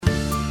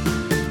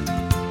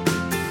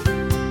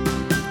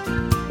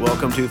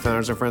Welcome to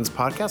Founders and Friends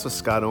podcast with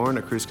Scott Orn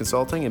at Cruise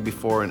Consulting. And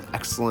before an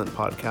excellent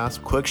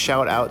podcast, quick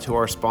shout out to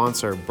our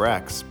sponsor,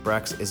 Brex.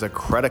 Brex is a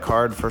credit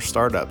card for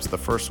startups, the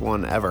first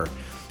one ever.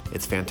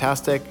 It's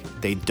fantastic.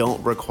 They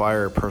don't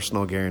require a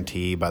personal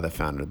guarantee by the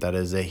founder. That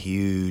is a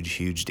huge,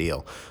 huge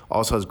deal.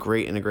 Also has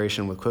great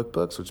integration with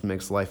QuickBooks, which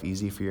makes life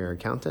easy for your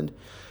accountant.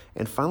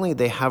 And finally,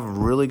 they have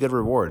really good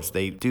rewards.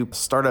 They do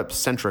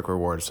startup-centric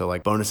rewards, so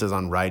like bonuses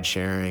on ride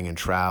sharing and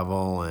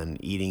travel and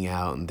eating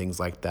out and things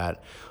like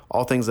that.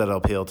 All things that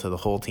appeal to the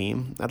whole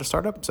team at a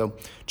startup. So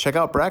check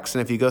out Brex,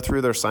 and if you go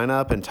through their sign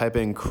up and type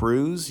in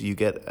Cruise, you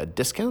get a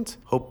discount.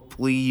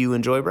 Hopefully you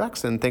enjoy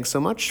Brex, and thanks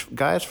so much,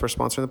 guys, for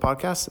sponsoring the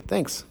podcast.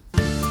 Thanks.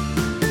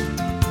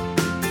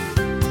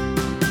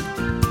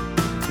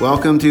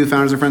 Welcome to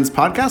Founders and Friends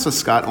podcast with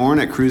Scott Orn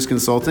at Cruise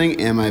Consulting,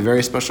 and my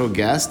very special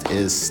guest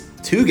is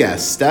two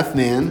guests, Steph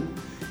Mann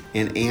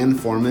and Ann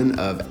Foreman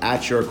of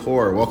At Your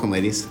Core. Welcome,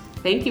 ladies.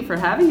 Thank you for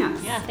having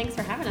us. Yeah, thanks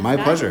for having us. My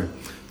pleasure.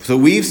 So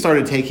we've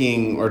started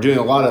doing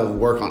a lot of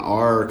work on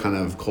our kind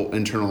of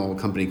internal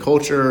company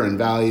culture and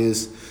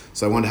values.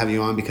 So I wanted to have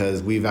you on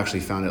because we've actually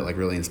found it like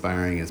really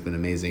inspiring. It's been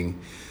amazing.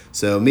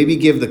 So maybe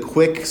give the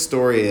quick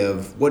story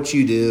of what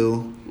you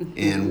do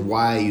and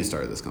why you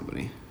started this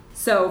company.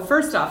 So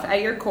first off,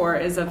 At Your Core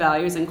is a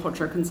values and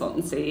culture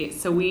consultancy.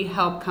 So we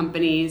help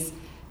companies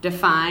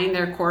define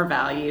their core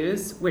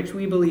values, which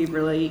we believe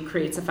really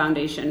creates a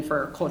foundation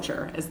for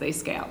culture as they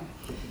scale.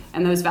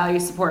 And those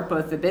values support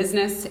both the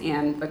business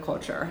and the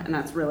culture, and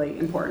that's really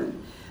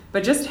important.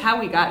 But just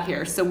how we got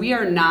here. So we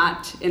are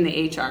not in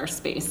the HR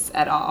space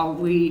at all.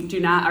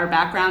 Our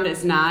background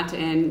is not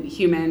in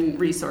human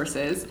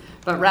resources,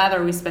 but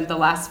rather we spent the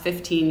last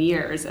 15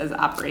 years as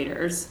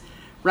operators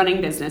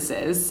running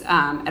businesses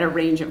at a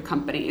range of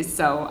companies.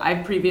 So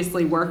I've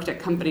previously worked at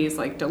companies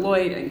like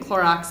Deloitte and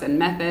Clorox and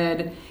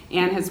Method.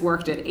 Ann has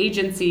worked at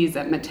agencies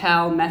at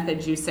Mattel, Method,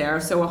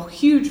 Juicero, so a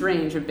huge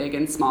range of big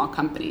and small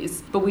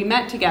companies. But we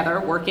met together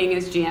working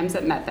as GMs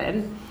at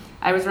Method.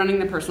 I was running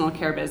the personal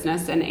care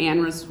business and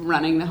Ann was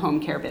running the home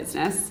care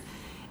business.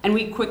 And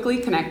we quickly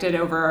connected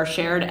over our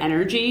shared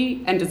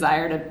energy and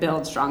desire to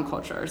build strong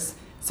cultures.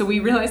 So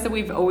we realized that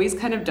we've always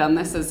kind of done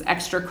this as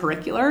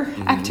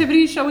extracurricular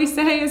activities, shall we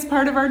say, as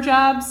part of our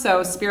job.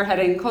 So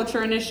spearheading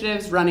culture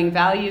initiatives, running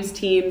values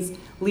teams,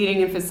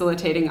 leading and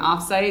facilitating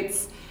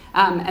offsites.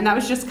 And that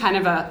was just kind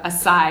of a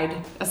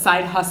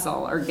side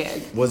hustle or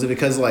gig. Was it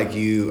because like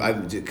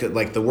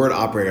the word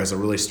operator has a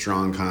really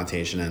strong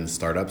connotation in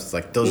startups? It's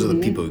like those are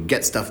the people who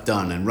get stuff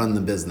done and run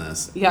the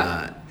business.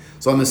 Yeah.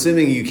 So I'm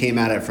assuming you came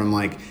at it from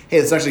like, hey,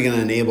 it's actually going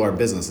to enable our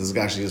business. This is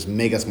actually just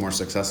make us more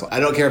successful. I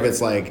don't care if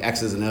it's like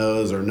X's and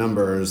O's or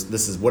numbers.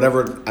 This is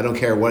whatever. I don't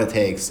care what it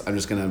takes. I'm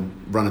just going to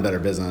run a better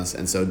business.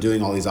 And so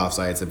doing all these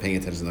offsites and paying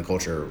attention to the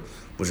culture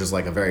was just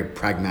like a very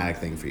pragmatic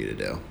thing for you to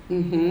do.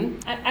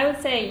 Mm-hmm. I would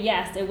say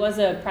yes, it was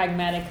a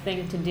pragmatic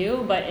thing to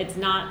do, but it's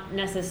not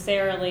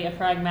necessarily a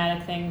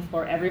pragmatic thing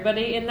for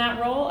everybody in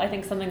that role. I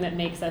think something that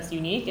makes us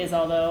unique is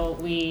although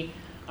we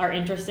are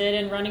interested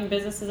in running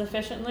businesses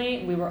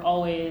efficiently, we were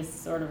always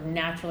sort of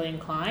naturally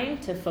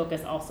inclined to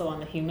focus also on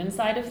the human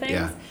side of things.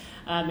 Yeah.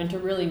 And to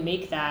really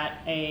make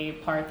that a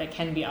part that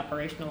can be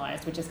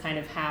operationalized, which is kind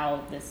of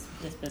how this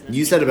business.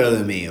 You said it better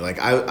than me. Like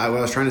what I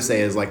was trying to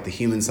say is like the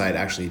human side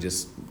actually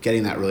just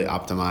getting that really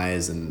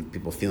optimized and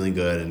people feeling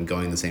good and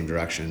going in the same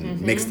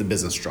direction makes the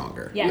business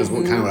stronger. Yes. Is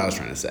kind of what I was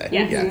trying to say.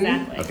 Yes, Yeah.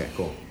 exactly. Okay,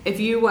 cool. If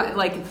you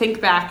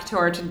think back to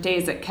our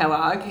days at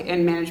Kellogg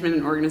in management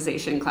and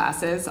organization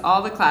classes,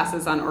 all the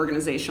classes on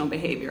organizational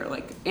behavior,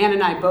 like Ann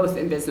and I both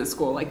in business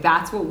school, like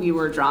that's what we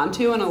were drawn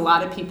to. And a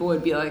lot of people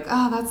would be like,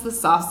 oh, that's the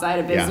soft side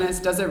of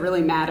business. Does it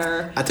really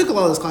matter? I took a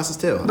lot of those classes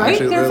too. Right?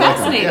 They're really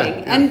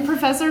fascinating. Yeah. And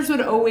professors would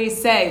always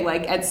say,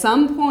 like, at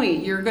some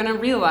point, you're going to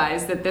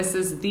realize that this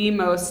is the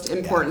most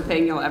important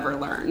thing you'll ever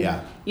learn.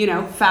 Yeah.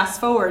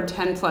 Fast forward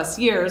 10 plus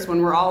years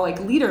when we're all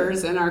like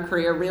leaders in our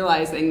career,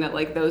 realizing that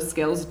like those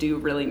skills do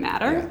really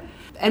matter. Yeah.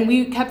 And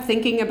we kept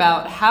thinking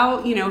about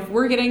how, if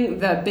we're getting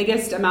the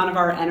biggest amount of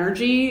our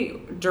energy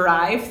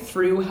derived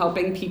through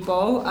helping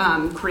people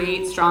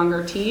create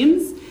stronger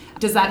teams,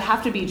 does that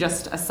have to be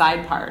just a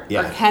side part?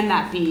 Yeah. Or can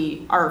that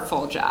be our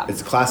full job?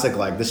 It's classic,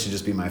 like, this should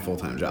just be my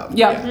full-time job.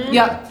 Yep,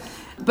 yep.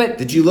 But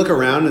did you look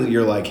around and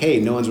you're like, hey,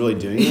 no one's really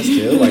doing this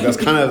too? Like, that's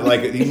kind of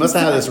like, you must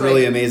have had this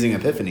really amazing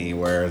epiphany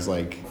where it's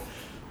like,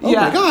 oh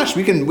my gosh,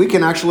 we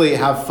can actually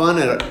have fun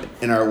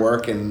in our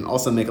work and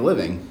also make a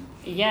living.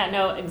 Yeah,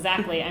 no,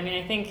 exactly. I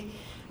mean, I think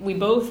we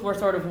both were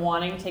sort of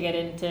wanting to get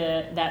into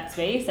that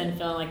space and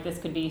feeling like this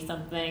could be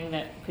something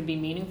that could be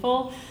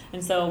meaningful.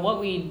 And so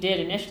what we did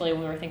initially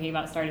when we were thinking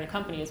about starting a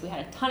company is we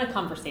had a ton of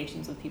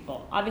conversations with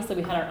people. Obviously,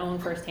 we had our own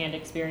firsthand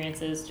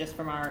experiences just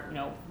from our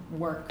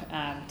work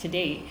to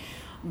date.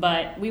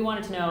 But we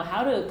wanted to know,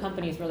 how do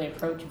companies really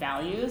approach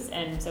values?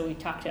 And so we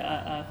talked to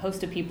a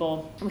host of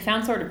people. We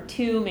found sort of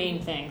two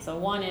main things. So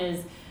one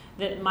is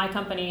my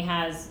company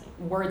has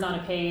words on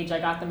a page. I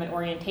got them at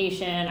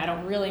orientation. I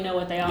don't really know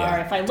what they are.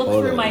 Yeah, if I look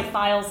through my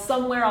files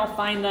somewhere, I'll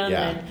find them.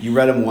 Yeah, And you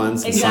read them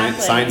once and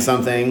signed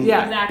something.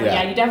 Yeah. Exactly.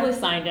 Yeah, you definitely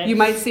signed it. You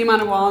might see them on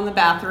a wall in the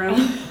bathroom,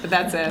 but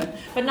that's it.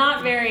 But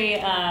not very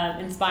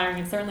inspiring,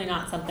 and certainly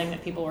not something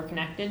that people were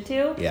connected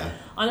to. Yeah.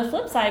 On the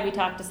flip side, we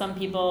talked to some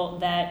people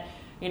that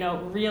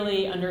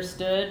really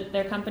understood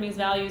their company's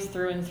values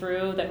through and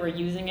through, that were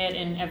using it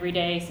in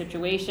everyday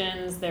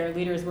situations. Their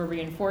leaders were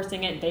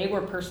reinforcing it. They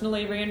were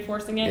personally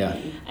reinforcing it. Yeah.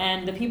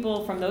 And the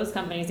people from those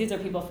companies, these are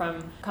people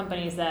from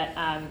companies that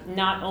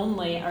not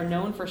only are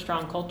known for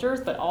strong cultures,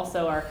 but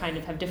also are kind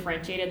of have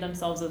differentiated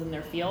themselves within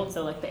their field.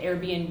 So like the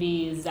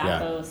Airbnbs,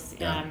 Zappos,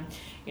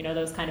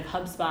 those kind of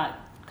HubSpot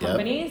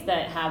companies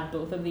that have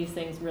both of these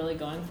things really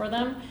going for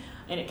them.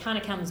 And it kind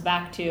of comes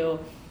back to,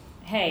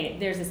 hey,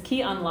 there's this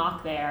key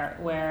unlock there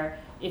where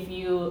if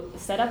you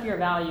set up your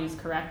values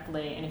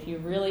correctly and if you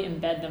really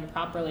embed them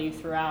properly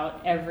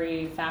throughout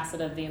every facet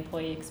of the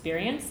employee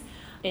experience,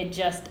 it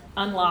just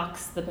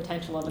unlocks the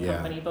potential of a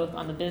company, both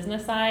on the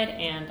business side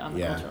and on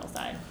the cultural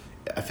side.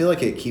 I feel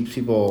like it keeps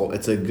people,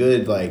 it's a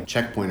good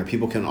checkpoint, or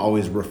people can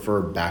always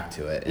refer back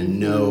to it and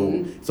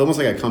know, it's almost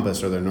like a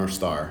compass or their North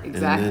Star.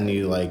 Exactly. And then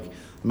you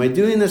am I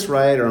doing this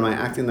right, or am I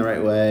acting the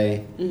right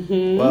way?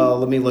 Well,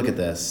 let me look at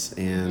this,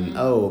 and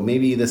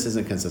maybe this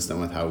isn't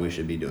consistent with how we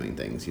should be doing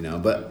things,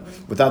 But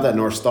without that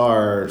North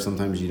Star,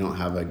 sometimes you don't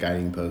have a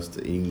guiding post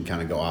that you can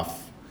kind of go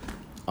off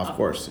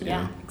course. You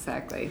know?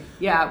 Exactly.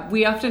 Yeah,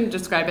 we often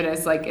describe it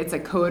as it's a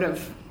code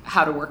of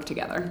how to work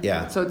together.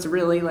 Yeah. So it's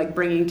really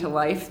bringing to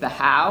life the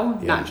how,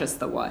 not just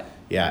the what.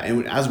 Yeah,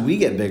 and as we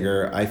get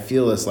bigger, I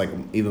feel this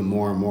even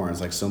more and more.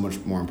 It's so much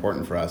more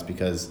important for us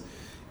because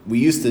we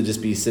used to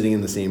just be sitting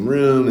in the same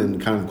room and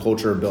kind of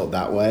culture built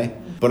that way.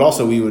 But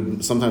also we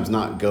would sometimes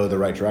not go the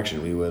right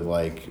direction. We would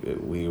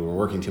we were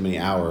working too many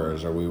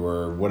hours, or we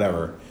were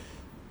whatever.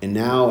 And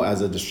now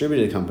as a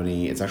distributed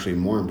company, it's actually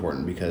more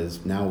important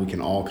because now we can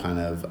all kind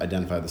of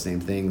identify the same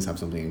things, have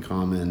something in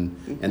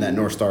common. And that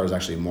North Star is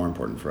actually more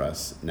important for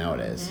us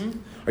nowadays.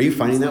 Are you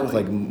finding that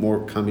with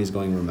more companies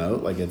going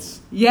remote?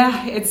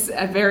 Yeah, it's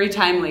very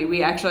timely.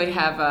 We actually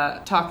have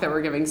a talk that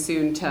we're giving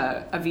soon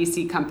to a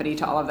VC company,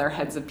 to all of their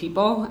heads of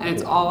people, and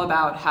it's all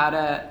about how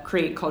to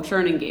create culture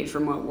and engage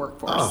remote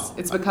workforce.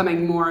 It's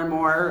becoming more and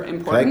more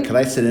important. Could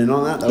I sit in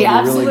on that? That would be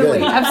absolutely, really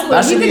good.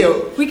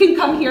 Absolutely. We can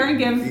come here and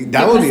give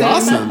that would be same,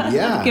 awesome.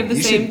 Yeah, give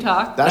the same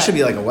talk. That should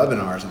be like a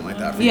webinar or something like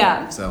that. For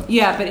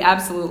you. But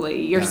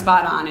absolutely, you're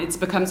spot on. It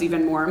becomes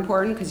even more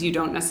important because you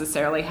don't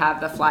necessarily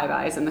have the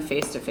flybys and the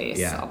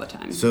face-to-face all the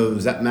time. So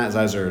Matt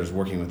Zeiser is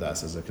working with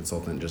us as a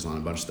consultant just on a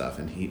bunch of stuff,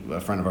 and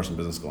a friend of ours from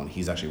business school, and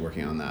he's actually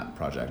working on that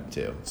project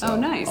too. So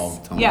nice. I'll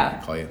tell him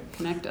to call you.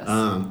 Connect us.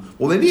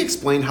 Well, maybe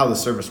explain how the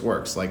service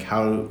works.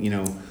 How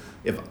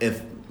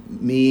if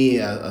me,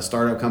 a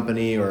startup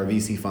company or a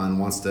VC fund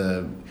wants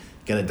to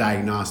get a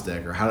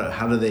diagnostic, or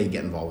how do they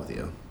get involved with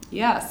you?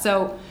 Yeah,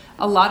 so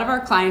a lot of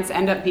our clients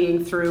end up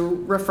being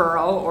through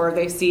referral, or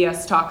they see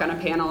us talk on a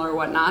panel or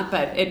whatnot,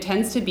 but it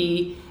tends to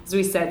be, as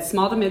we said,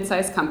 small to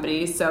mid-sized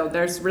companies. So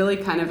there's really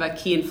kind of a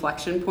key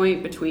inflection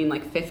point between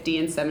 50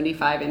 and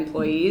 75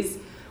 employees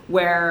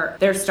where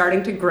they're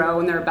starting to grow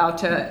and they're about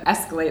to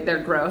escalate their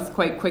growth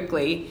quite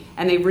quickly,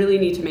 and they really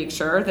need to make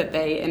sure that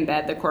they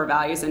embed the core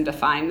values and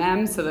define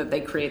them so that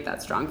they create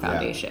that strong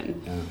foundation.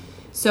 Yeah.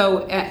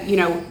 So,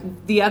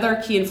 the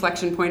other key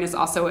inflection point is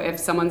also if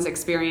someone's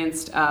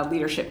experienced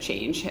leadership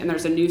change and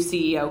there's a new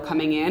CEO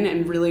coming in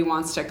and really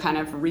wants to kind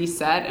of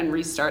reset and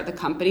restart the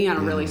company on a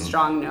really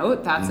strong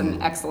note. That's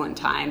an excellent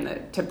time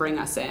to bring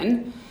us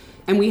in.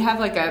 And we have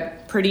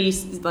a pretty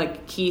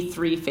key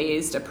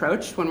 3-phased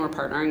approach when we're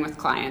partnering with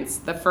clients.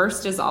 The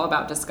first is all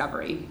about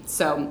discovery.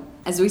 So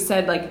as we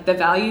said, the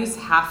values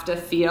have to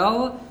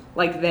feel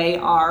like they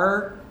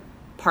are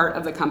part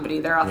of the company.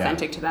 They're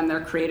authentic to them.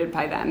 They're created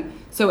by them.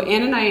 So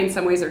Ann and I, in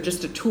some ways, are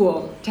just a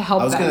tool to help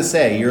them. I was going to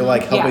say, you're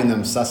helping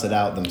them suss it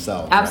out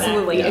themselves.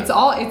 Absolutely. Right? It's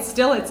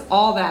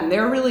all them.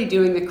 They're really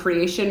doing the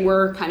creation.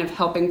 We're kind of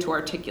helping to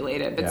articulate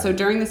it. But so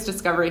during this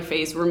discovery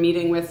phase, we're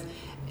meeting with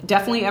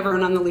definitely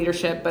everyone on the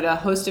leadership, but a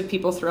host of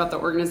people throughout the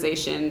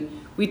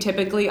organization. We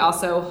typically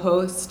also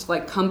host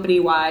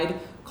company-wide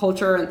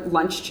culture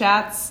lunch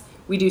chats.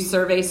 We do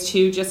surveys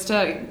too, just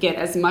to get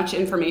as much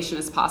information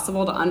as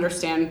possible to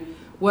understand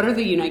what are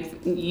the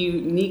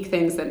unique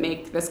things that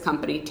make this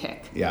company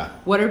tick? Yeah.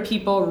 What do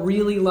people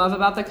really love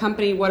about the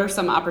company? What are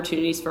some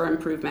opportunities for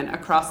improvement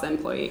across the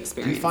employee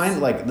experience? Do you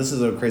find, this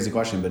is a crazy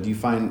question, but do you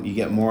find you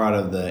get more out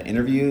of the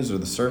interviews or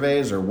the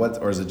surveys,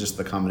 or is it just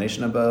the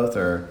combination of both?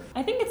 Or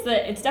I think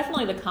it's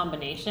definitely the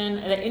combination.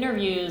 The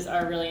interviews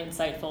are really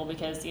insightful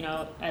because,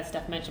 as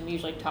Steph mentioned, we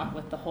usually talk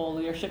with the whole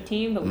leadership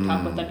team, but we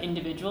talk with them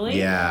individually.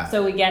 Yeah.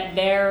 So we get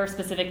their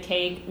specific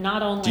take,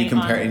 not only Do you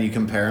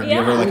compare them?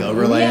 Yeah. You ever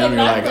overlay them?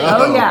 Exactly.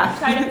 You're Yeah.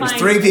 try to There's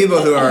find 3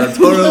 people who are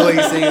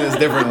totally seeing this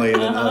differently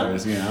than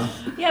others, you know?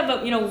 Yeah,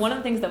 but one of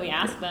the things that we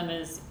ask them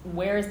is,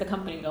 where is the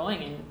company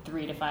going in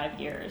 3 to 5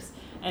 years?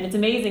 And it's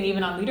amazing,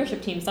 even on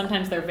leadership teams,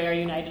 sometimes they're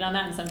very united on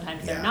that and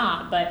sometimes they're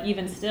not. But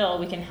even still,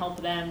 we can help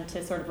them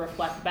to sort of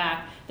reflect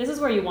back. This is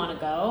where you want to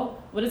go.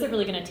 What is it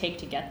really going to take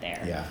to get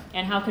there? Yeah.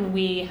 And how can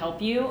we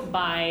help you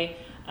by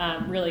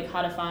really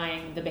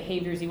codifying the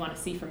behaviors you want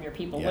to see from your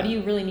people? Yeah. What do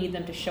you really need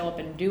them to show up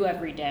and do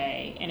every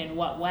day, and in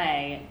what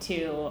way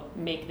to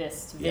make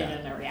this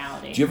vision a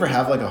reality? Do you ever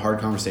have like a hard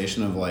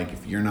conversation of like,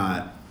 if you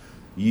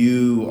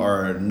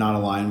are not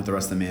aligned with the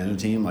rest of the management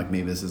team, like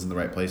maybe this isn't the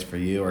right place for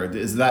you, or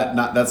is that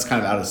not, that's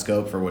kind of out of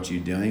scope for what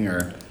you're doing,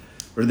 or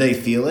do they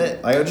feel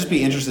it? Like, I would just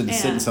be interested to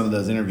sit in some of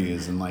those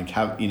interviews and like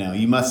have,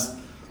 you must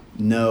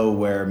know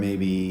where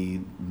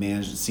maybe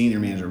senior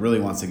manager really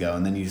wants to go,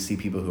 and then you see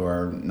people who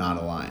are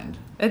not aligned.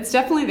 It's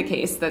definitely the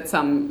case that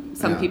some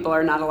people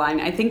are not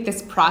aligned. I think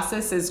this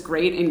process is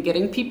great in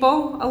getting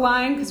people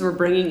aligned because we're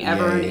bringing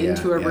everyone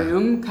into a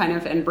room kind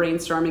of and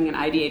brainstorming and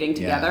ideating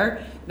together.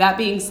 Yeah. That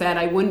being said,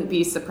 I wouldn't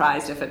be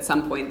surprised if at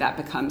some point that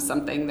becomes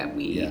something that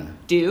we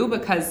do,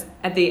 because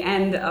at the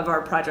end of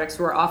our projects,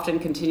 we're often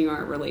continuing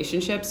our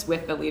relationships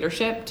with the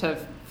leadership to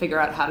figure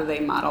out how do they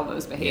model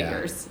those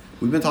behaviors. Yeah.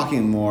 We've been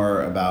talking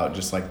more about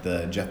just like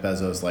the Jeff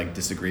Bezos like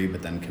disagree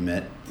but then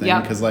commit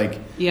thing, because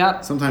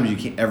sometimes you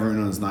can't,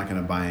 everyone's not going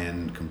to buy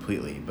in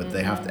completely, but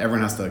they have to.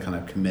 Everyone has to kind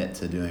of commit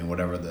to doing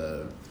whatever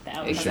the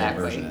shared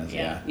version is.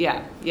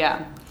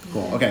 Yeah.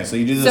 Cool. Okay, so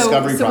you do the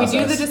discovery process. So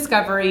we do the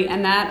discovery,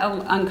 and that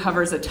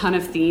uncovers a ton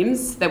of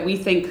themes that we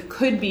think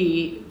could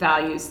be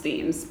values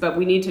themes, but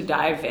we need to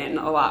dive in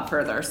a lot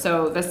further.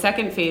 So the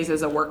second phase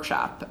is a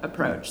workshop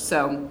approach.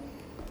 So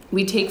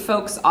we take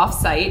folks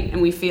off-site,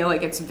 and we feel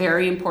like it's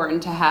very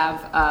important to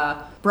have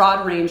a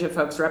broad range of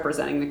folks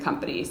representing the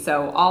company.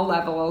 So all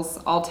levels,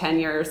 all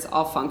tenures,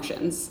 all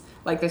functions.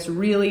 Like this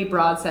really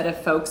broad set of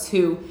folks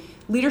who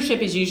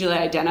leadership is usually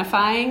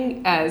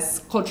identifying as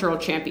cultural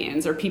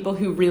champions, or people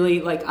who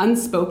really like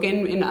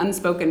in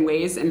unspoken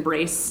ways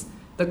embrace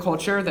the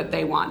culture that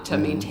they want to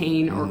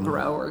maintain or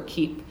grow or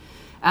keep.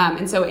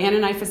 And so Ann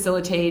and I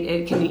facilitate,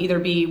 it can either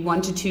be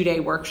 1 to 2 day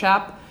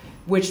workshop,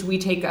 which we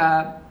take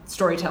a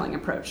storytelling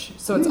approach.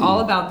 So it's all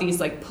about these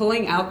like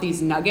pulling out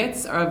these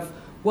nuggets of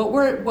what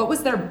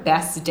was their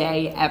best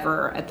day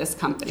ever at this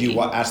company. Do you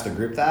ask the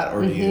group that,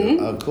 or do you?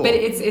 Oh, cool. But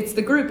it's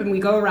the group, and we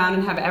go around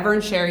and have everyone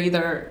share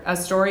either a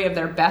story of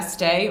their best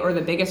day or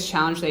the biggest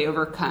challenge they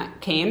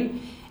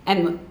overcame,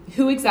 and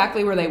who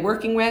exactly were they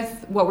working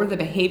with, what were the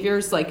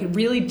behaviors, like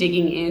really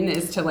digging in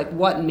as to like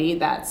what made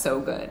that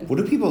so good. What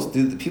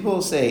do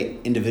people say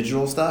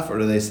individual stuff, or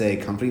do they say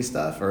company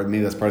stuff, or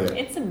maybe that's part of it?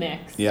 It's a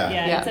mix.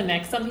 Yeah, it's a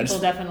mix. Some people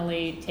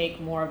definitely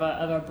take more of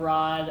a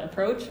broad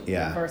approach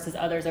versus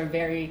others are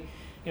very,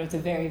 it's a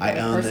very, very I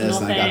own personal this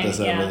and thing. I got this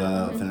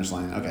over the finish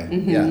line. Okay.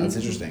 Yeah, that's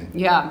interesting.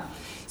 Yeah.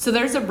 So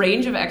there's a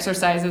range of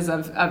exercises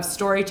of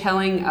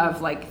storytelling,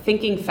 of like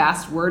thinking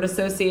fast word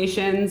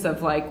associations,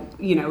 of like,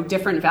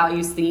 different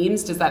values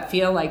themes. Does that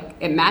feel like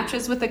it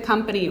matches with the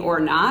company or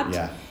not?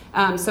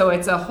 Yeah. So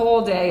it's a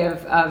whole day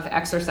of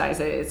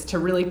exercises to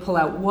really pull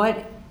out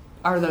what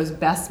are those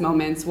best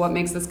moments, what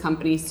makes this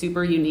company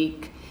super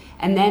unique.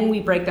 And then we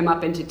break them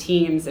up into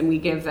teams and we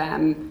give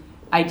them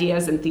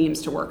ideas and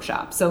themes to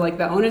workshop. So like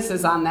the onus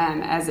is on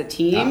them as a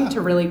team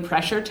to really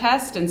pressure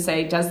test and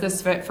say, does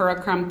this fit for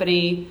a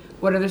company?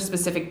 What are the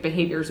specific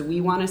behaviors we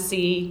want to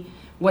see?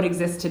 What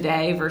exists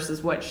today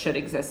versus what should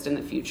exist in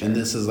the future? And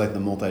this is like the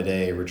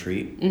multi-day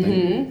retreat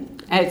thing?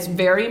 And it's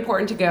very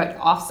important to get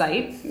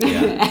off-site.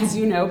 Yeah. As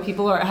you know,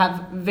 people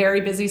have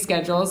very busy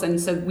schedules, and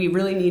so we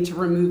really need to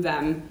remove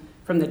them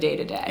from the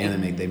day-to-day.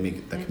 And they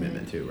make the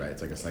commitment too, right?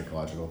 It's like a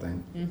psychological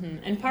thing.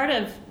 And part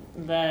of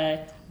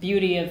the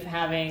beauty of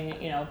having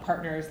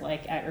partners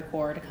like At Your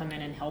Core to come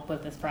in and help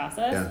with this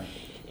process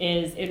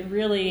is it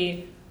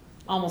really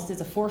almost is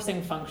a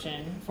forcing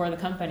function for the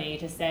company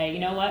to say, you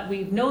know what,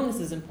 we've known this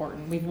is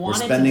important, we've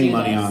wanted to do this, we're spending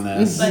money on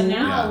this, but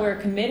now we're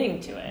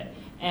committing to it.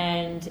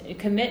 And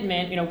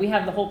commitment, we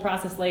have the whole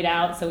process laid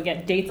out, so we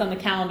get dates on the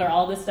calendar,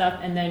 all this stuff,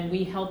 and then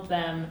we help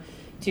them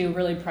to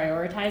really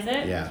prioritize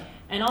it. Yeah.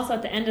 And also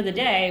at the end of the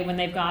day, when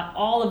they've got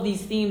all of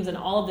these themes and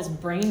all of this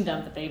brain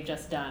dump that they've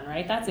just done,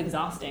 right? That's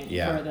exhausting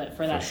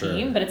for that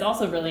team, but it's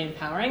also really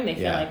empowering. They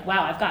feel like,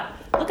 wow,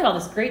 look at all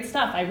this great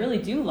stuff. I really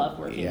do love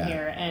working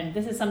here, and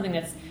this is something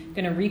that's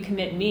going to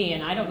recommit me,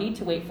 and I don't need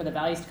to wait for the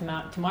values to come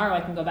out. Tomorrow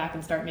I can go back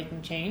and start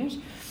making change.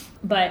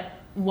 But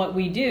what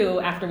we do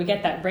after we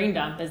get that brain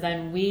dump is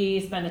then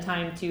we spend the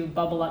time to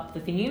bubble up the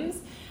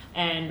themes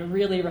and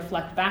really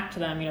reflect back to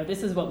them,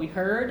 this is what we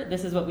heard.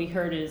 This is what we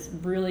heard is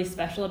really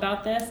special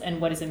about this, and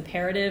what is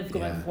imperative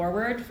going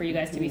forward for you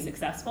guys to be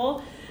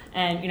successful.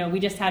 And, we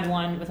just had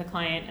one with a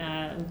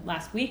client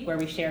last week where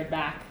we shared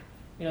back,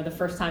 the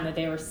first time that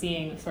they were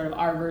seeing sort of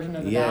our version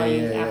of the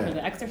values after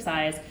the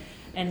exercise.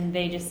 And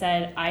they just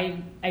said,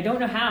 I don't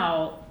know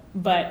how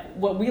But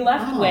what we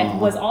left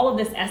with was all of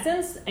this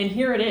essence, and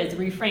here it is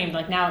reframed.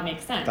 Like now it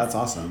makes sense. That's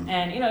awesome.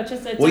 And it's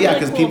just it's well, a yeah, really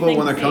because cool people thing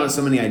when to they're coming with see.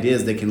 so many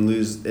ideas, they can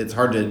lose. It's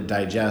hard to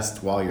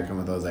digest while you're coming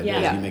with those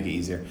ideas. Yeah. You make it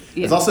easier.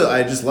 Yeah. It's also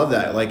I just love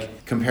that,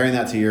 like comparing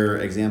that to your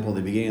example at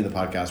the beginning of the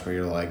podcast, where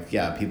you're like,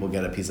 yeah, people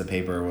get a piece of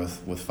paper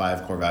with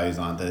 5 core values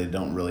on it that they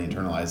don't really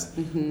internalize.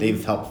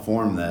 They've helped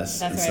form this,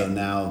 That's and so right.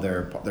 now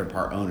they're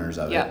part owners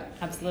of Yeah. it.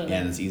 Absolutely.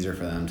 And it's easier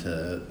for them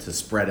to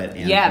spread it.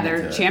 And Yeah, commit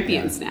they're to it.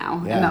 champions Yeah.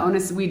 now. Yeah. And the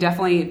onus, we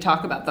definitely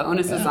talk about the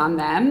onus is Yeah. on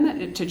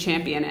them to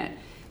champion it.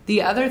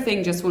 The other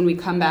thing, just when we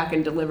come back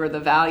and deliver the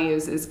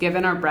values, is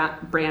given our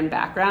brand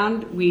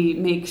background, we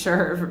make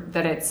sure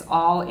that it's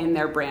all in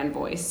their brand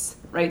voice,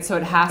 right? So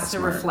it has That's to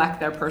smart. reflect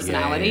their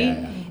personality.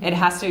 Yeah. It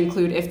has to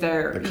include if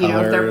they're, The if they're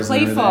colors and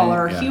playful everything.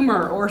 or Yeah.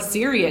 humor or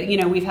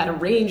serious. We've had a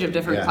range of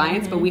different Yeah.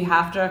 clients, but we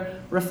have to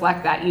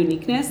reflect that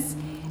uniqueness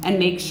and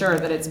make sure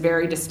that it's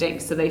very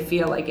distinct, so they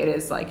feel like it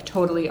is like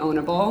totally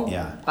ownable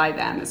Yeah. by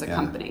them as a Yeah.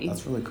 company.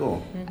 That's really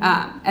cool.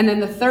 And then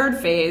the third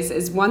phase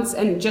is once,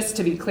 and just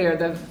to be clear,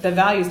 the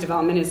values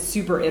development is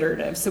super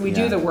iterative. So we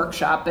Yeah. do the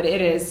workshop, but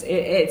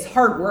it's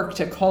hard work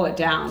to cull it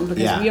down,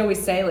 because Yeah. we always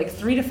say like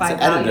 3 to 5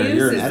 It's an editor. values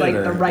You're an is like the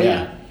editor. right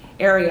Yeah.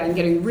 area, and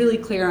getting really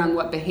clear on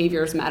what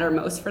behaviors matter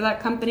most for that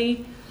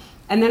company.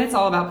 And then it's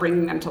all about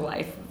bringing them to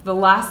life. The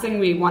last thing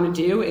we want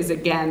to do is,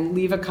 again,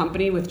 leave a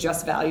company with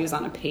just values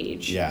on a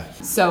page. Yeah.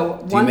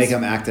 So Do you make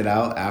them act it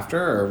out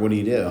after, or what do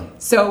you do?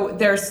 So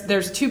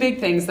there's 2 big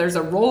things. There's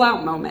a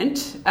rollout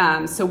moment.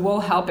 So we'll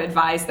help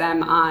advise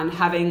them on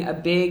having a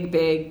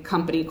big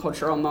company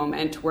cultural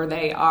moment where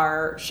they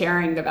are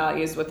sharing the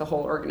values with the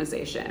whole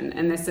organization.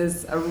 And this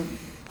is a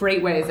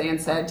great way, as Ann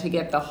said, to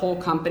get the whole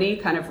company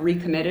kind of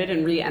recommitted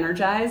and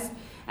re-energized.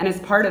 And as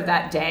part of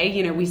that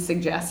day, we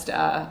suggest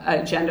an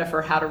agenda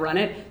for how to run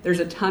it. There's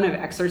a ton of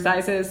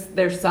exercises.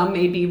 There's some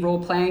maybe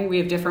role playing. We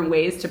have different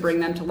ways to bring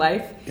them to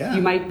life. Yeah.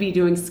 You might be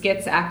doing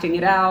skits, acting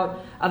it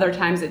out. Other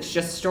times it's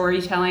just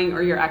storytelling,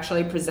 or you're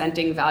actually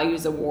presenting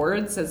values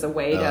awards as a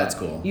way that's to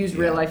cool. use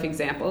Yeah. real life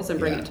examples and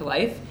bring Yeah. it to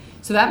life.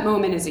 So that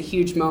moment is a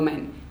huge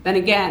moment. Then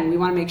again, we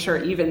want to make sure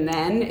even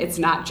then it's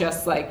not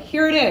just like,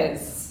 here it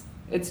is,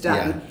 it's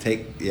done.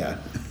 Yeah.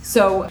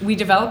 So we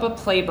develop a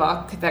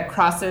playbook that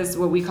crosses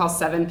what we call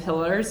 7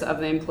 pillars of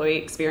the employee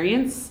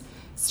experience,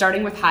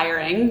 starting with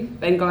hiring,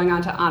 then going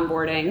on to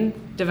onboarding,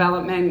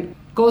 development,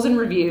 goals and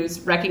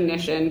reviews,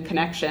 recognition,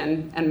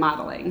 connection, and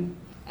modeling.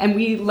 And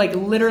we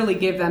literally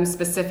give them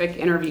specific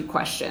interview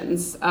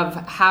questions of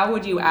how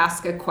would you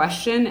ask a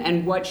question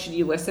and what should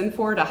you listen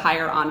for to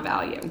hire on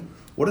value.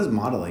 What does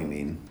modeling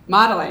mean?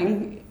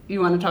 Modeling, you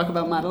want to talk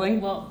about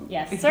modeling? Well,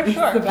 yes,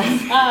 sure.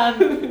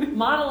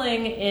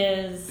 Modeling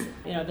is,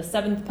 the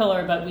 7th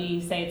pillar, but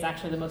we say it's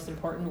actually the most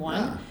important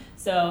one. Yeah.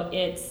 So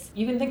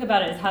you can think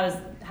about it as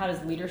how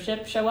does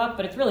leadership show up,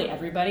 but it's really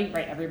everybody,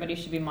 right? Everybody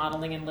should be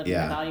modeling and living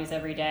Yeah. the values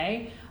every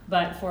day.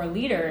 But for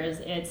leaders,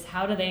 it's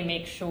how do they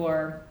make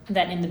sure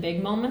that in the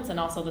big moments and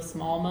also the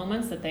small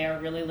moments that they are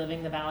really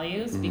living the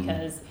values,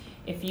 because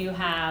if you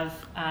have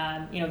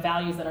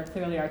values that are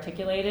clearly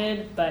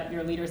articulated, but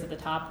your leaders at the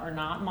top are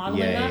not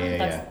modeling them,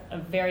 that's a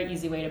very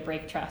easy way to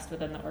break trust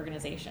within the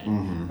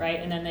organization,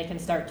 right? And then they can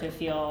start to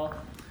feel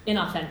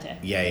inauthentic.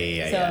 Yeah.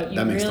 So you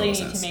that makes really total need to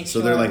sense. make So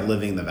sure they're like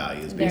living the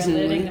values, they're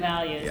basically. living the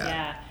values,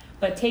 yeah.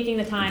 But taking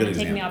the time Good and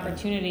taking the example.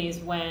 opportunities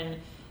when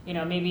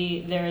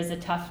maybe there is a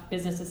tough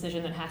business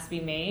decision that has to be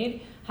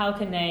made, how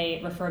can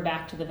they refer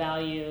back to the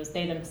values?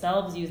 They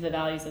themselves use the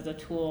values as a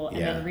tool and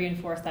then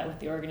reinforce that with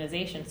the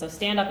organization. So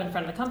stand up in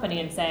front of the company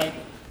and say,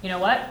 you know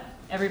what,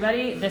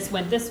 everybody, this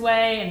went this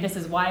way, and this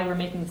is why we're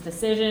making this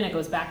decision. It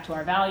goes back to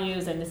our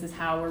values, and this is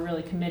how we're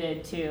really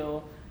committed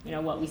to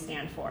what we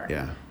stand for.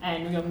 Yeah.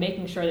 And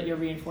making sure that you're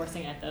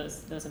reinforcing at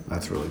those important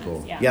That's really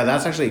moments. cool. Yeah,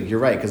 that's actually, you're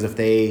right, because if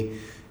they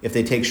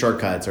take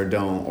shortcuts or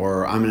don't,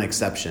 or I'm an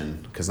exception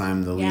because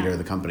I'm the leader of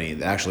the company,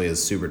 that actually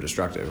is super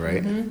destructive,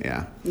 right?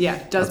 Yeah. Yeah,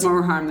 it does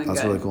more harm than good.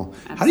 That's really cool.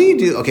 Absolutely. How do you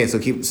do? Okay,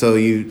 so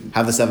you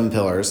have the 7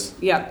 pillars.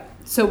 Yep.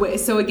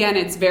 So again,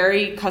 it's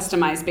very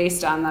customized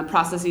based on the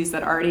processes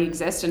that already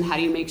exist and how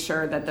do you make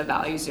sure that the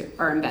values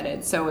are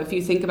embedded. So if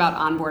you think about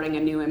onboarding a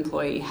new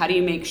employee, how do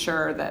you make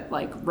sure that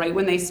right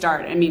when they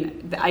start,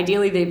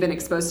 ideally they've been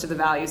exposed to the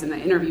values in the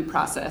interview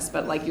process,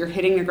 but you're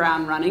hitting the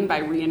ground running by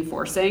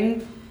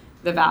reinforcing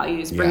the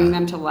values, bringing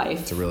them to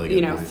life. It's a really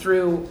good point.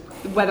 Through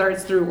whether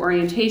it's through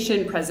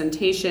orientation,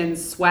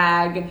 presentations,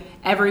 swag.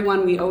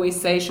 Everyone, we always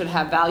say, should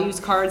have values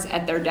cards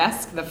at their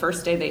desk the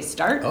first day they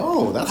start.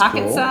 Oh, that's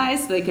pocket cool.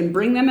 size, so they can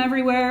bring them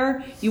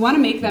everywhere. You want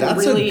to make them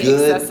really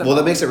accessible. Well,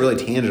 that makes it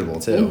really tangible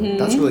too.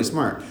 That's really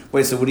smart.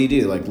 Wait, so what do you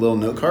do? Like little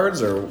note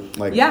cards or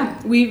like?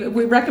 Yeah, we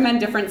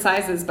recommend different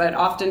sizes, but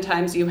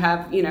oftentimes you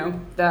have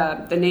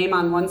the name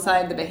on one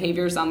side, the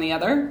behaviors on the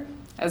other,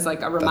 as a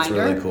reminder. That's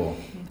really cool.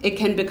 It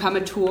can become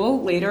a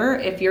tool later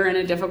if you're in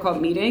a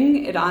difficult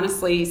meeting. It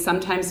honestly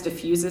sometimes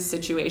diffuses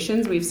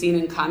situations we've seen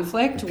in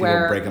conflict People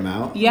where break them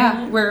out.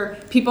 Yeah, where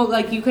people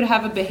you could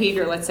have a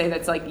behavior, let's say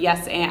that's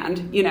yes and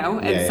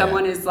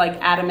someone is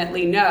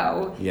adamantly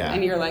no, Yeah.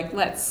 and you're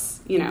let's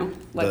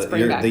let's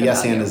bring back the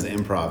yes value. and is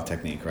improv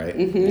technique, right?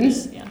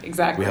 Mm-hmm. Yeah.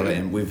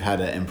 Exactly. We've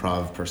had an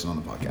improv person on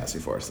the podcast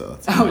before, so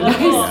that's nice.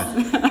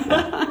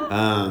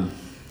 Yeah.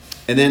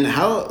 And then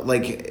how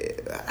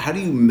do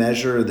you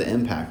measure the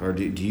impact, or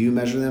do you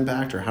measure the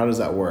impact, or how does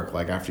that work?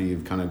 Like after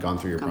you've kind of gone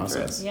through your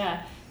process?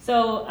 Yeah.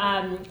 So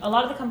a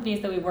lot of the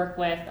companies that we work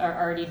with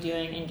are already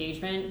doing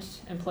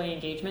employee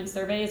engagement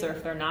surveys, or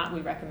if they're not,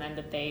 we recommend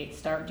that they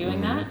start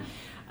doing that.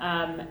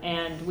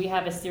 And we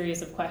have a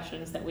series of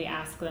questions that we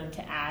ask them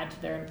to add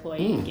to their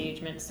employee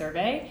engagement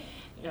survey.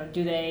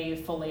 Do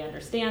they fully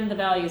understand the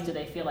values? Do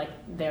they feel like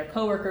their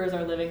coworkers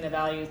are living the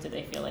values? Do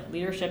they feel like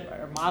leadership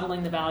are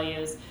modeling the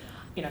values?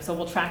 So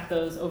we'll track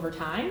those over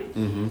time.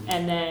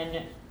 And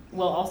then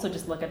we'll also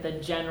just look at the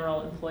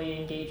general employee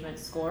engagement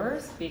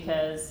scores,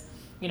 because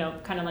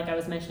kind of like I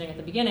was mentioning at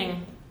the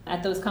beginning,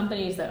 at those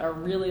companies that are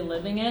really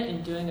living it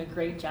and doing a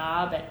great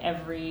job at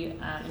every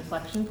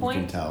inflection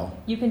point.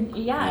 You can tell.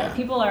 Yeah.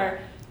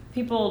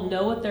 People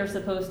know what they're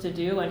supposed to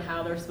do and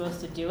how they're supposed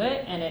to do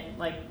it, and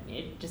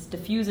it just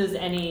diffuses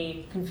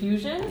any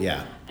confusion.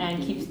 Yeah.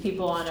 And keeps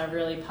people on a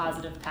really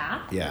positive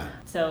path. Yeah.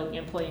 So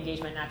employee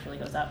engagement naturally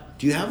goes up.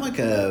 Do you have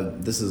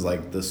this is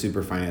like the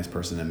super finance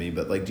person in me,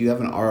 but do you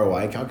have an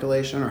ROI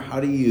calculation, or how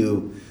do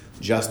you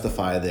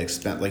justify the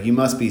expense? You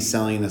must be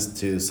selling this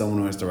to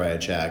someone who has to write a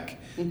check,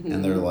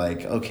 and they're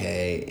like,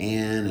 okay,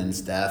 Anne and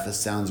Steph, this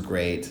sounds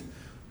great.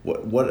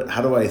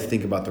 How do I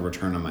think about the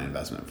return on my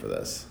investment for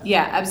this?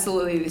 Yeah,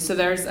 absolutely. So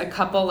there's a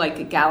couple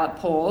Gallup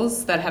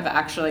polls that have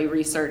actually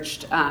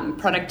researched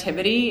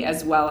productivity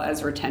as well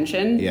as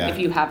retention if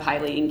you have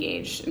highly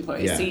engaged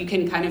employees. Yeah. So you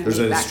can kind of there's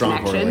make a that strong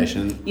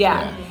connection. Correlation.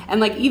 Yeah.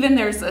 And even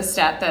there's a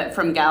stat that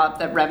from Gallup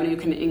that revenue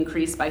can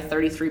increase by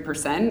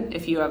 33%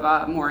 if you have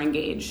a more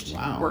engaged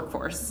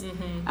workforce.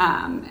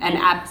 And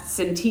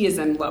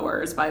absenteeism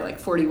lowers by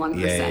 41%.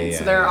 Yeah,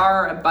 so there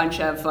are a bunch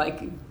of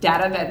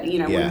data that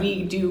when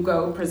we do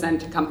go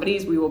present to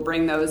companies, we will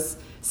bring those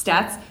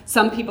stats.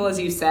 Some people, as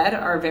you said,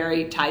 are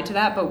very tied to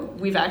that, but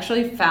we've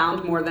actually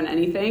found more than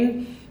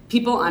anything,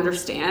 people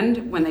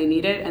understand when they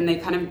need it and they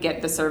kind of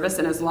get the service,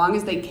 and as long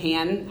as they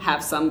can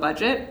have some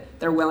budget,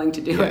 they're willing to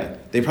do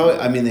it. They probably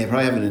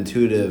have an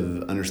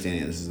intuitive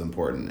understanding this is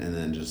important, and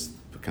then just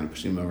kind of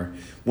push them over.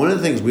 One of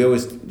the things we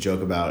always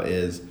joke about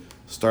is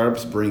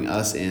startups bring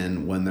us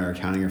in when their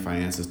accounting or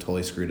finance is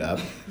totally screwed up.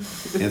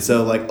 And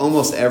so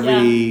almost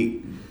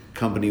every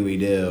company we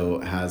do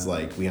has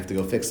we have to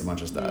go fix a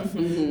bunch of stuff.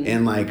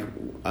 And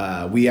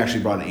we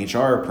actually brought an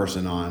HR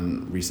person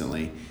on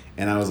recently,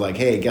 and I was like,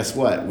 hey, guess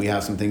what, we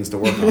have some things to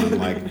work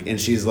on. And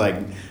she's like,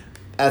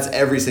 that's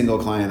every single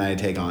client I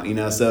take on,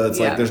 so it's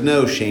there's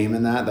no shame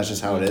in that. That's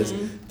just how it is.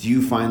 Do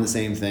you find the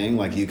same thing?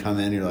 You come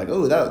in, you're like,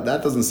 oh,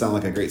 that doesn't sound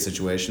like a great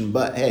situation,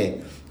 but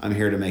hey, I'm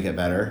here to make it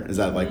better. Is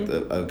that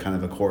a kind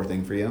of a core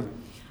thing for you?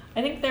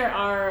 I think there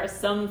are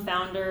some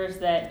founders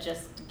that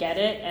just get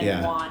it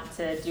and want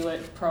to do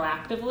it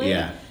proactively.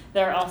 Yeah.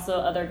 There are also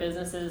other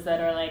businesses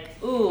that are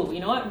like, ooh, you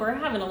know what, we're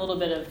having a little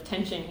bit of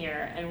tension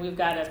here and we've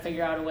got to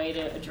figure out a way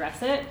to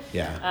address it.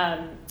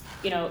 Yeah.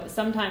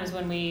 Sometimes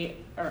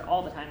or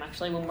all the time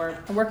actually, when we're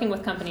working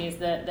with companies,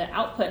 the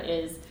output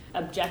is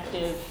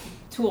objective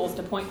tools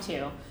to point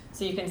to.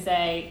 So you can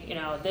say,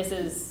 this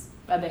is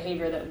a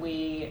behavior that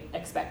we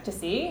expect to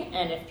see,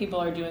 and if people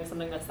are doing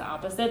something that's the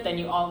opposite, then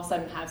you all of a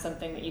sudden have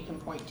something that you can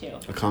point to.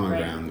 A common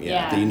ground,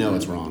 that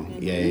it's wrong.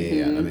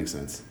 Yeah, that makes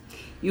sense.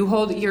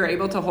 You're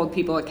able to hold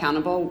people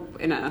accountable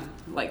in a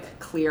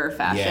clear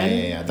fashion.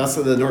 Yeah. That's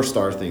the North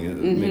Star thing.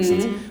 It makes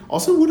sense.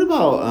 Also, what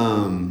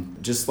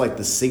about just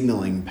the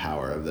signaling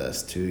power of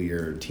this to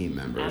your team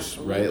members,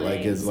 Absolutely.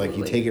 right? Is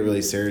you take it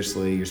really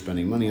seriously. You're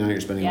spending money on it.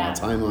 You're spending a lot of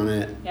time on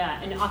it.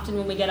 Yeah, and often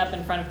when we get up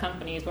in front of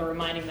companies, we're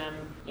reminding them,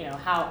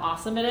 how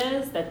awesome it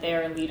is that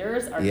their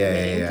leaders are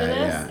committing to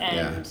this,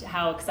 and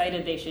how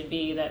excited they should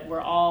be that we're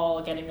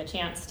all getting the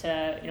chance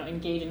to,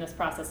 engage in this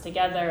process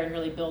together and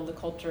really build the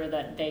culture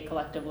that they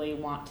collectively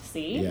want to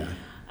see. Yeah.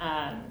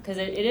 Because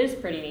it is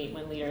pretty neat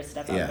when leaders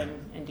step up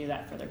and do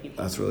that for their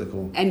people. That's really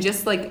cool. And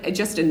just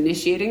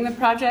initiating the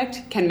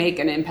project can make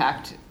an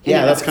impact.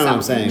 Yeah, that's kind of what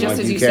I'm saying. Just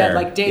as you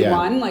said, day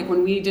one,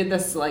 when we did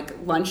this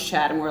lunch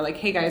chat and we're like,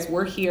 hey guys,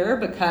 we're here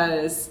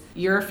because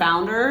your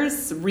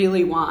founders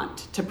really want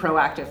to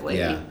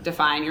proactively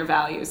define your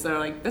values. They're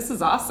like, this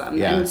is awesome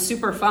and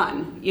super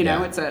fun.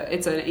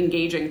 It's an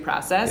engaging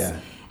process. Yeah.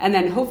 And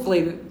then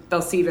hopefully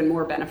they'll see even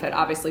more benefit,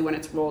 obviously, when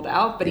it's rolled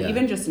out. But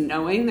even just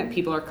knowing that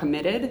people are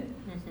committed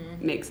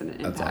makes an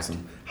impact. That's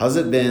awesome. How's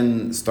it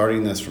been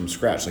starting this from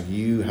scratch?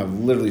 You have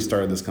literally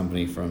started this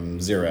company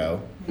from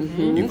zero.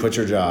 You quit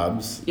your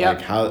jobs.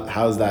 Yep.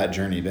 How's that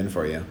journey been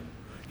for you?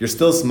 You're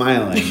still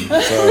smiling. So,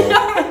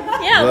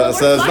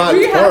 so it's not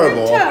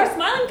horrible. We're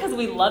smiling because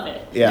we love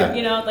it. Yeah.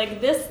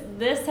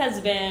 This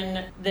has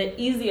been the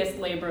easiest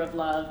labor of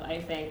love,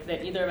 I think,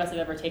 that either of us have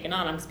ever taken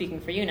on. I'm speaking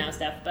for you now,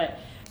 Steph, but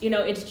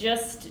it's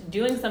just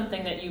doing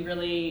something that you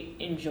really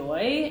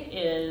enjoy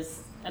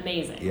is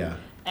amazing. Yeah.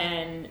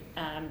 And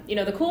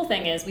the cool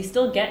thing is we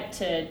still get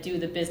to do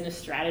the business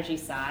strategy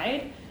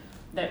side,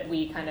 that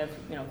we kind of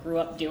grew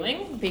up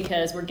doing,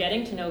 because we're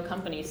getting to know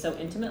companies so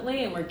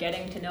intimately, and we're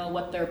getting to know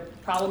what their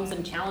problems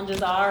and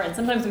challenges are, and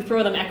sometimes we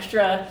throw them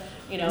extra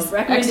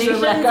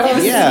recommendations.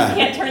 Yeah. You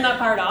can't turn that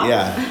part off.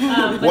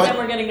 Yeah. But then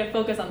we're getting to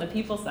focus on the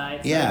people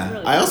side. So Yeah. it's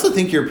really I cool. also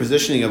think your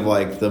positioning of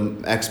like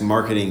the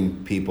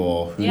ex-marketing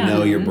people who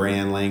know your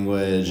brand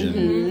language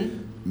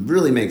and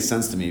really makes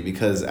sense to me,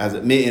 because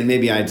and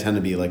maybe I tend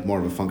to be like more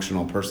of a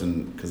functional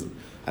person because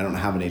I don't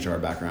have an HR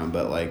background,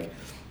 but like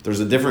that's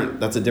a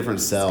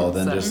different sell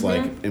than just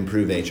like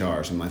improve HR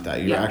or something like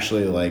that. You're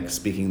actually like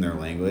speaking their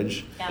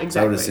language. Yeah. So I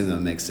Exactly. would assume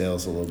that makes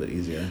sales a little bit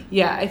easier.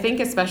 Yeah, I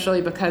think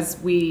especially because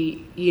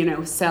we,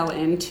 sell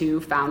into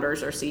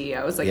founders or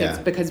CEOs. Like it's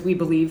because we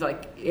believe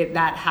like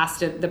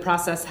the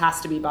process has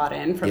to be bought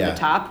in from the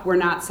top. We're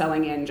not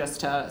selling in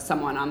just to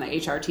someone on the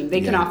HR team.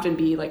 They can often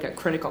be like a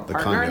critical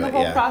partner in the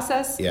whole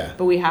process. Yeah.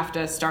 But we have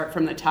to start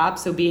from the top.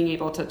 So being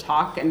able to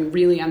talk and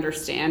really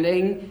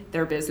understanding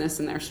their business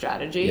and their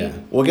strategy. Yeah.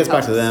 Well, it gets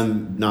back to helps.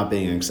 them not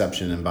being an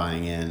exception and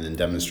buying in and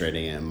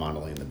demonstrating it and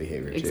modeling the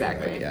behavior too.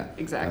 Exactly. Right? Yeah.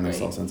 Exactly. That makes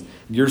a lot of sense.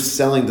 You're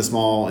selling to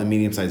small and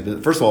medium-sized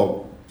business. First of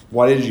all,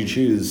 why did you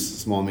choose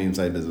small and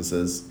medium-sized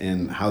businesses,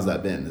 and how's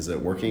that been? Is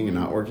it working and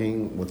not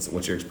working? What's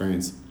your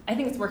experience? I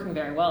think it's working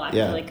very well,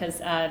 actually, because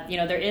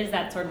there is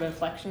that sort of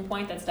inflection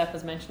point that Steph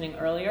was mentioning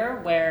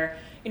earlier, where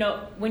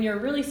when you're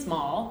really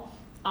small,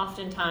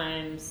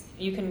 oftentimes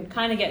you can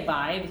kind of get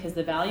by because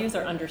the values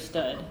are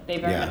understood. They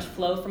very much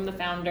flow from the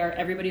founder.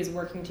 Everybody's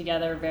working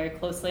together very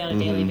closely on a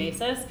daily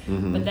basis.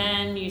 But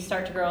then you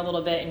start to grow a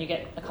little bit and you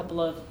get a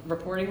couple of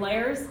reporting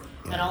layers,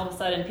 and all of a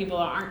sudden people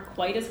aren't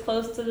quite as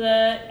close to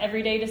the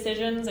everyday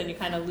decisions, and you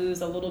kind of lose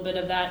a little bit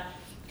of that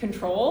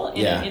control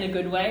in a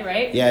good way,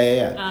 right?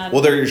 Yeah.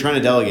 Well, you're trying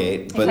to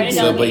delegate, but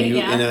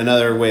and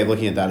another way of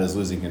looking at that is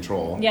losing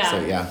control. Yeah.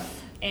 So yeah.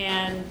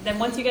 And then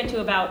once you get to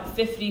about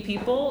 50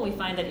 people, we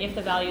find that if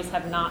the values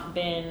have not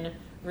been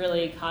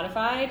really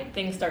codified,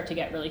 things start to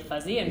get really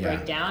fuzzy and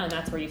break down, and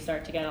that's where you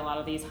start to get a lot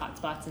of these hot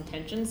spots and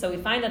tensions. So we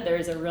find that there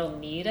is a real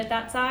need at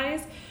that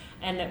size,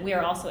 and that we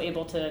are also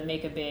able to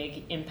make a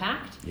big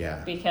impact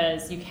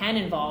because you can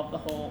involve the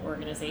whole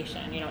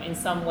organization, in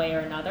some way or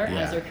another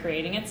as you're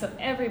creating it, so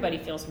everybody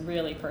feels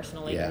really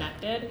personally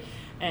connected.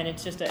 And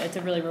it's just it's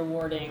a really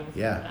rewarding.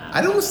 Yeah,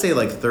 I'd almost say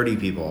like 30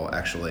 people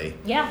actually.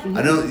 Yeah.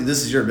 I know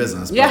this is your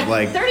business, but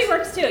like 30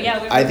 works too.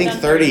 Yeah. I think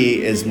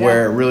 30 is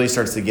where it really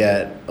starts to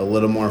get a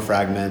little more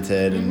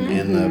fragmented,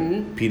 and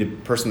the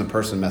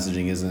person-to-person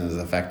messaging isn't as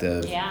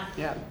effective. Yeah.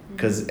 Yeah.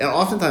 Because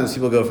oftentimes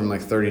people go from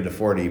like 30 to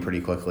 40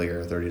 pretty quickly,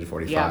 or 30 to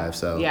 45. Yeah.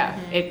 So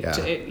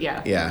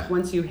Yeah.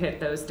 Once you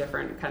hit those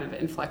different kind of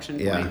inflection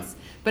Yeah. points.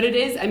 But it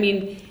is,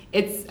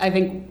 I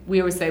think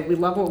we always say we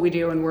love what we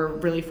do, and we're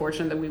really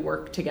fortunate that we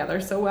work together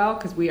so well,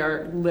 because we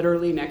are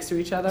literally next to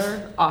each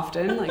other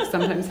often, like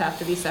sometimes have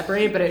to be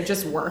separated, but it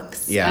just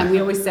works. Yeah. And we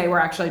always say we're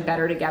actually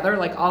better together.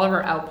 Like all of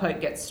our output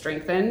gets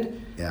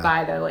strengthened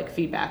by the like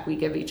feedback we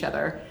give each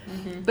other.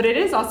 But it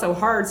is also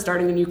hard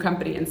starting a new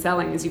company and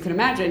selling, as you can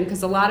imagine,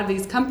 because a lot of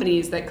these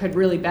companies that could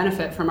really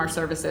benefit from our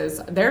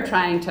services, they're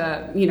trying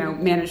to,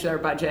 manage their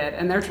budget,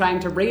 and they're trying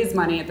to raise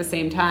money at the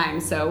same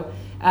time. So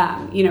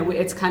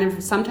it's kind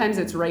of, sometimes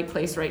it's right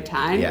place, right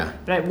time. Yeah.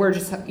 But we're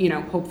just,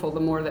 hopeful the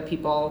more that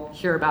people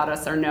hear about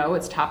us or know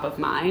it's top of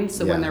mind.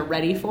 So when they're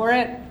ready for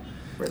it,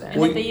 we're there.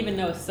 And if they even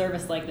know a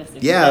service like this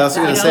exists. Yeah, that's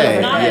what I was gonna say.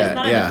 It's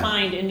not a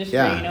defined industry,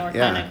 we're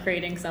kind of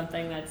creating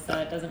something that's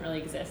doesn't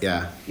really exist.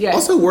 Yeah. Yeah.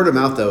 Also, word of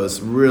mouth though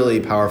is really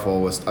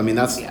powerful. That's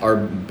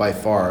by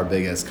far our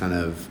biggest kind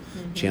of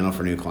channel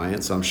for new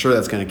clients. So I'm sure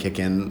that's going to kick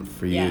in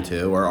for you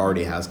too, or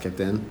already has kicked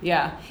in.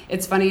 Yeah.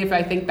 It's funny if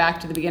I think back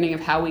to the beginning of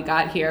how we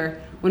got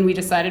here, when we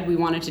decided we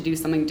wanted to do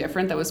something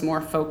different that was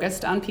more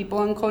focused on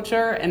people and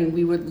culture, and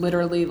we would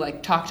literally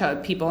like talk to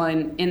people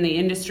in the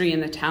industry, in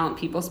the talent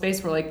people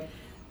space, we're like,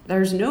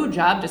 there's no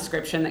job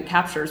description that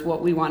captures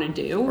what we want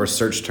to do. Or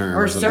search term.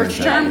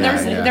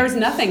 There's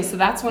nothing. So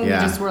that's when we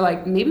just were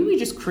like, maybe we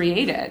just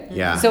create it.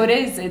 Yeah. So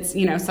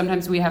it's,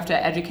 sometimes we have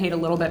to educate a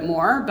little bit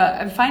more, but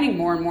I'm finding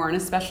more and more, and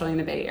especially in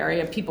the Bay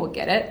Area, people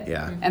get it.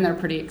 Yeah. And they're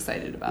pretty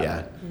excited about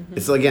it.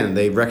 It's again,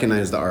 they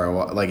recognize the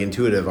ROI, like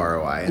intuitive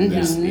ROI, and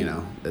there's,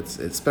 it's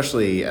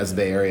especially as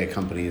Bay Area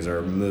companies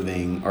are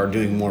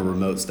doing more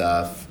remote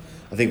stuff.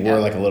 I think we're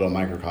like a little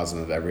microcosm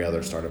of every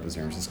other startup in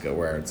San Francisco,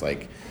 where it's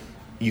like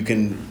you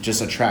can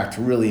just attract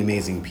really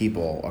amazing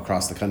people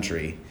across the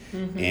country,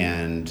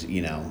 and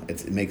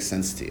it makes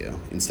sense to you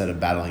instead of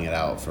battling it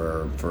out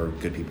for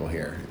good people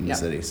here in the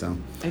city. So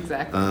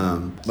exactly.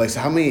 So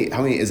how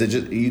many is it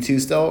just you two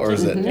still, or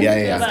is it?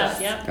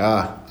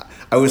 Yeah.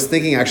 I was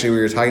thinking actually, we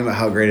were talking about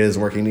how great it is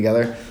working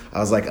together. I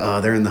was like, oh,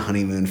 they're in the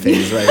honeymoon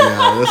phase right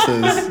now. This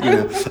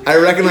is, I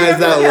recognize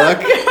that look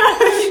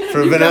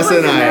from Vanessa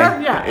and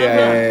I.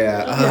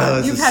 Yeah.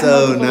 Oh, this is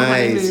so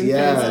nice.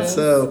 Yeah,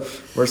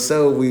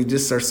 we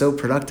just are so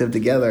productive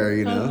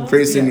together,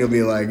 Pretty soon you'll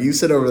be like, you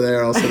sit over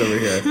there, I'll sit over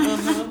here.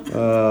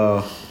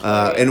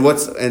 And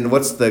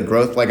what's the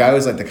growth? Like I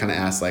always like to kind of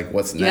ask, like,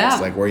 what's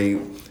next? Like, where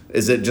you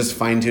Is it just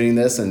fine-tuning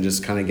this and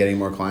just kind of getting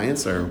more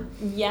clients, or?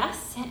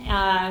 Yes,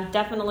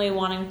 definitely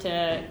wanting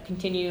to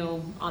continue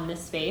on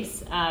this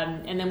space.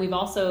 And then we've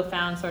also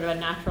found sort of a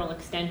natural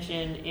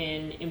extension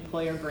in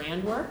employer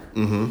brand work.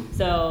 Mm-hmm.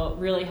 So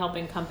really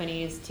helping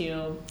companies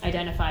to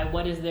identify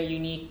what is their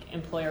unique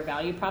employer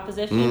value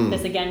proposition.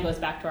 This again goes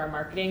back to our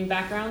marketing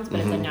backgrounds, but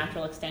it's a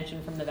natural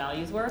extension from the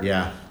values work.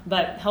 Yeah.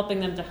 But helping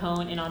them to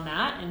hone in on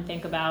that and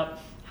think about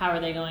how are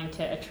they going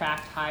to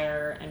attract,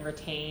 hire, and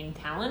retain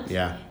talent?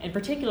 Yeah. And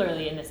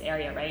particularly in this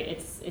area, right?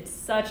 It's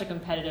such a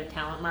competitive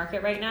talent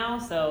market right now.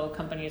 So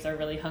companies are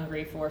really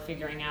hungry for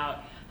figuring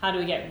out how do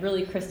we get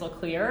really crystal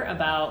clear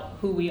about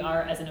who we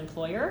are as an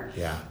employer,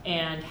 Yeah.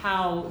 and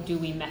how do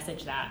we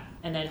message that,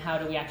 and then how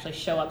do we actually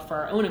show up for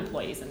our own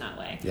employees in that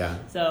way? Yeah.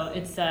 So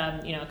it's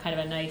kind of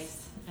a nice.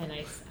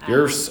 I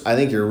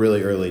think you're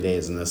really early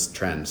days in this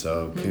trend,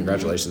 so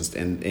congratulations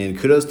and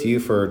kudos to you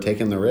for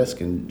taking the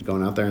risk and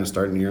going out there and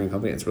starting your own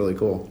company. It's really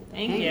cool.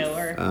 Thank you.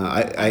 We're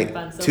I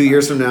fun so 2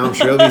 years far. from now, I'm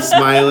sure you'll be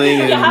smiling.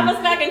 And have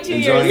us back in 2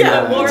 enjoying years.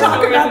 that. More talk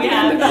stories about we the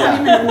end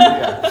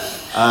have.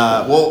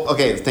 of Well,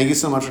 okay. Thank you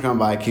so much for coming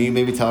by. Can you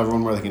maybe tell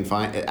everyone where they can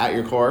find At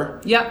Your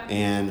Core? Yep.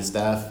 And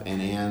Steph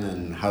and Ann,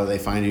 and how do they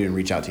find you and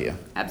reach out to you?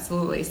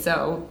 Absolutely.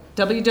 So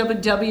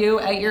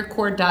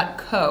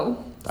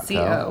www.atyourcore.co.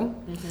 Co.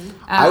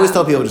 I always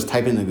tell people just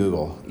type into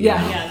Google. you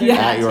Yeah. know, Yeah,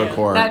 At Your too.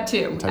 Core. That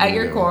too. Type At into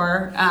Your Google.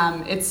 Core.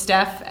 It's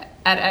Steph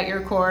at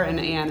Your Core and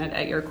Ann at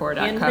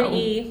atyourcore.co. And the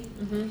E.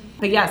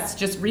 But yes,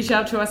 just reach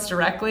out to us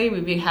directly.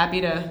 We'd be happy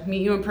to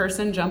meet you in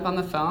person, jump on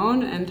the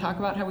phone, and talk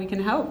about how we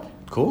can help.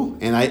 Cool.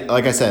 And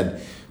like I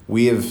said,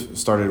 we have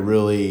started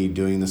really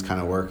doing this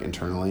kind of work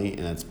internally,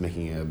 and it's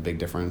making a big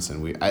difference.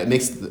 And it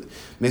makes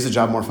the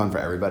job more fun for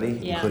everybody,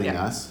 Yeah. including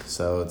Yeah. us.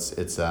 So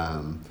it's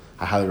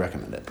I highly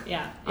recommend it.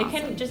 Yeah, Awesome.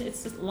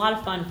 it's just a lot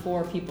of fun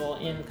for people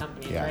in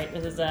companies, Yeah. right?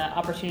 This is an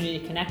opportunity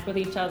to connect with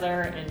each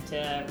other and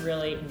to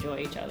really enjoy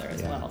each other as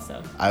Yeah. well.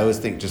 So I always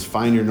think just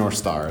find your North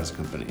Star as a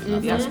company,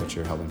 and that's Mhm. what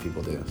you're helping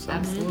people do. So.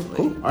 Absolutely.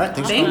 Cool. All right.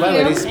 Thanks for Thank coming by,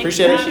 you. ladies. Thanks.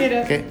 Appreciate Appreciate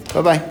it. Okay.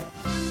 Bye-bye.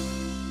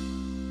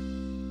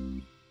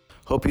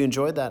 Hope you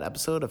enjoyed that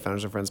episode of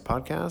Founders and Friends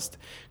podcast.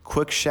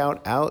 Quick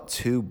shout out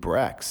to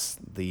Brex,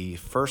 the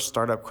first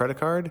startup credit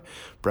card.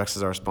 Brex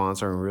is our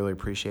sponsor, and we really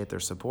appreciate their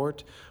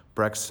support.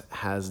 Brex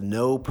has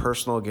no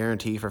personal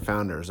guarantee for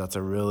founders. That's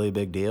a really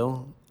big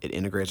deal. It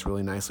integrates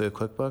really nicely with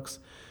QuickBooks.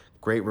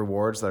 Great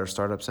rewards that are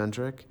startup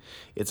centric.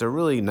 It's a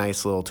really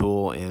nice little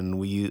tool, and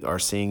we are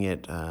seeing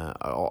it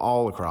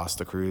all across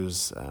the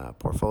Cruise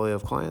portfolio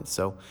of clients.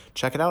 So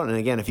check it out. And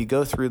again, if you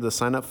go through the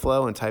sign up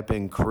flow and type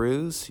in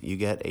Cruise, you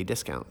get a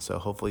discount. So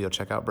hopefully you'll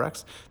check out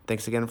Brex.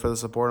 Thanks again for the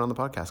support on the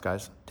podcast,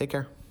 guys. Take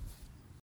care.